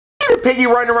piggy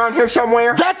running around here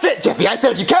somewhere? That's it, Jeffy. I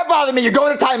said if you can't bother me, you're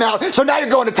going to timeout. So now you're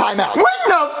going to timeout. When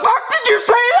the fuck did you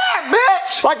say that,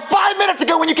 bitch? Like 5 minutes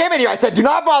ago when you came in here, I said do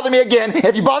not bother me again.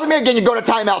 If you bother me again, you're going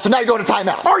to timeout. So now you're going to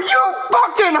timeout. Are you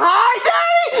fucking high,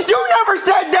 Daddy? You never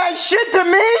said that shit to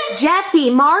me. Jeffy,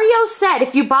 Mario said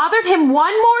if you bothered him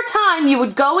one more time, you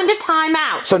would go into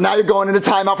timeout. So now you're going into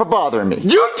timeout for bothering me.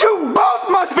 You two both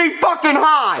must be fucking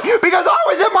high, because I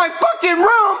was in my fucking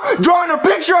room drawing a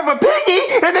picture of a piggy,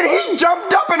 and then he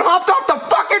jumped up and hopped off the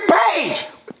fucking page.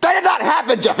 That did not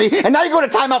happen, Jeffy, and now you're going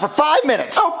to timeout for 5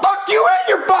 minutes. Oh, fuck you and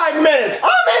your 5 minutes.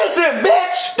 I'm innocent,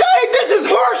 bitch. Daddy, this is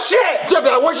horse shit. Jeffy,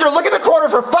 I want you to look at the corner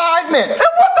for 5 minutes.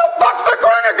 And what the fuck's the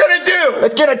corner gonna do?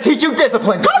 It's going to teach you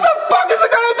discipline, Jeffy. How the fuck is it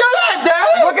gonna do that,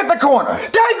 Daddy? Look at the corner.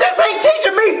 Daddy, this ain't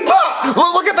teaching me fuck.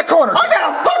 Look at the corner. I got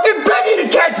a fucking piggy to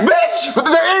catch, bitch. But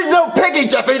there is no piggy,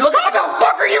 Jeffy. Look What at the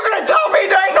fuck are you gonna tell me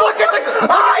there ain't no piggy?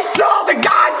 I saw the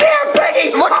goddamn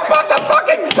piggy. Look up the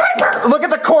fucking paper. Look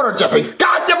at the corner, Jeffy.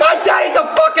 Goddamn, my daddy's a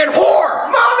fucking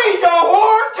whore. Mommy's a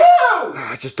whore too.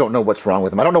 I just don't know what's wrong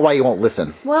with him. I don't know why he won't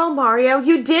listen. Well, Mario,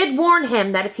 you did warn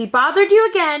him that if he bothered you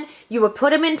again, you would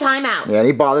put him in timeout. Yeah, and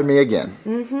he bothered me again.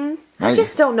 I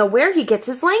just don't know where he gets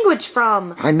his language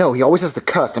from. I know, he always has to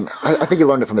cuss. I think he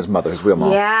learned it from his mother, his real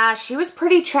mom. Yeah, she was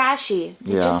pretty trashy.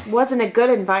 Yeah. It just wasn't a good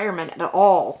environment at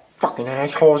all. Fucking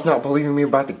assholes not believing me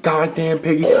about the goddamn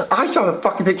piggy. I saw the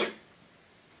fucking piggy.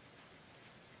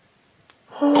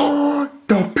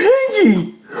 The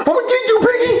piggy! I'm gonna get you,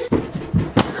 piggy!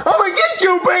 I'm gonna get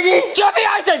you, piggy! Jeffy,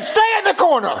 I said stay in the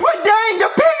corner! But dang, the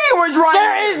piggy was right!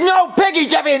 There is no piggy,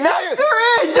 Jeffy! Now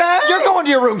There is, Daddy! you're going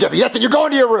to your room, Jeffy. That's it, you're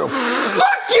going to your room.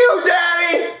 Fuck you,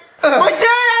 Daddy! But Daddy,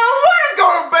 I don't wanna go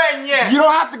to bed yet! You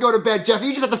don't have to go to bed, Jeffy.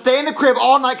 You just have to stay in the crib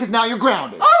all night because now you're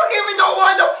grounded. I don't even know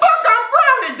why the fuck I'm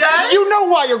grounded, Daddy! You know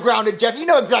why you're grounded, Jeffy. You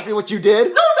know exactly what you did.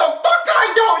 No, the fuck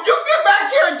I don't! You get back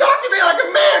here and talk to me like a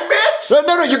man, bitch!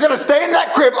 No, you're gonna stay in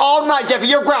that crib all night, Jeffy.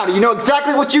 You're grounded. You know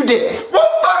exactly what you did. Well,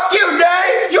 fuck you,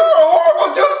 Daddy! You're a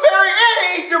horrible tooth fairy and an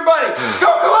Easter bunny! Go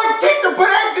collect teeth or put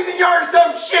eggs in the yard or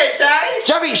some shit, Daddy!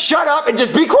 Jeffy, shut up and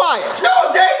just be quiet. No,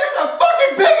 Daddy, there's a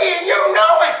fucking piggy and you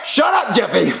know it! Shut up,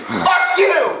 Jeffy. Fuck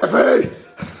you! Jeffy!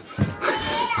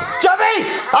 Jeffy!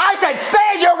 I said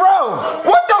stay in your room!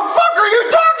 What the fuck are you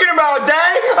talking about,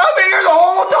 Daddy? I've been here the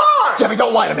whole time! Jeffy,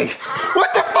 don't lie to me. What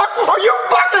the fuck? Are you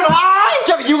fucking high?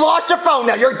 Jeffy, you lost your phone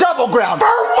now. You're double grounded.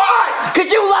 For what?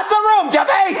 Because you left the room,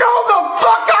 Jeffy! No, the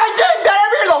fuck I did, Daddy!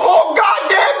 I've been here the whole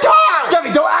goddamn time!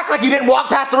 Jeffy, don't act like you didn't walk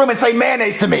past the room and say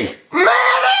mayonnaise to me.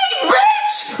 Mayonnaise,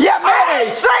 bitch! Yeah, I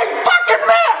mayonnaise! say fucking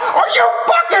man! Are you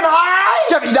fucking high?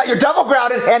 Jeffy, now you're double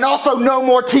grounded and also no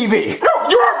more TV. No,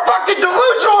 you're fucking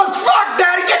delusional as fuck,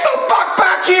 Daddy! Get the fuck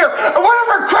back here! And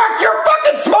whatever crack you're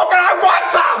fucking smoking, I want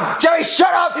some! Jeffy,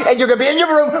 shut up and you're gonna be in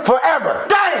your room forever.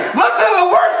 Daddy, listen to the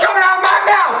words coming out of my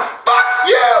mouth! Fuck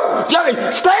you! Jeffy,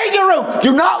 stay in your room.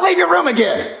 Do not leave your room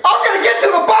again. I'm gonna get to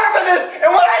the bottom of this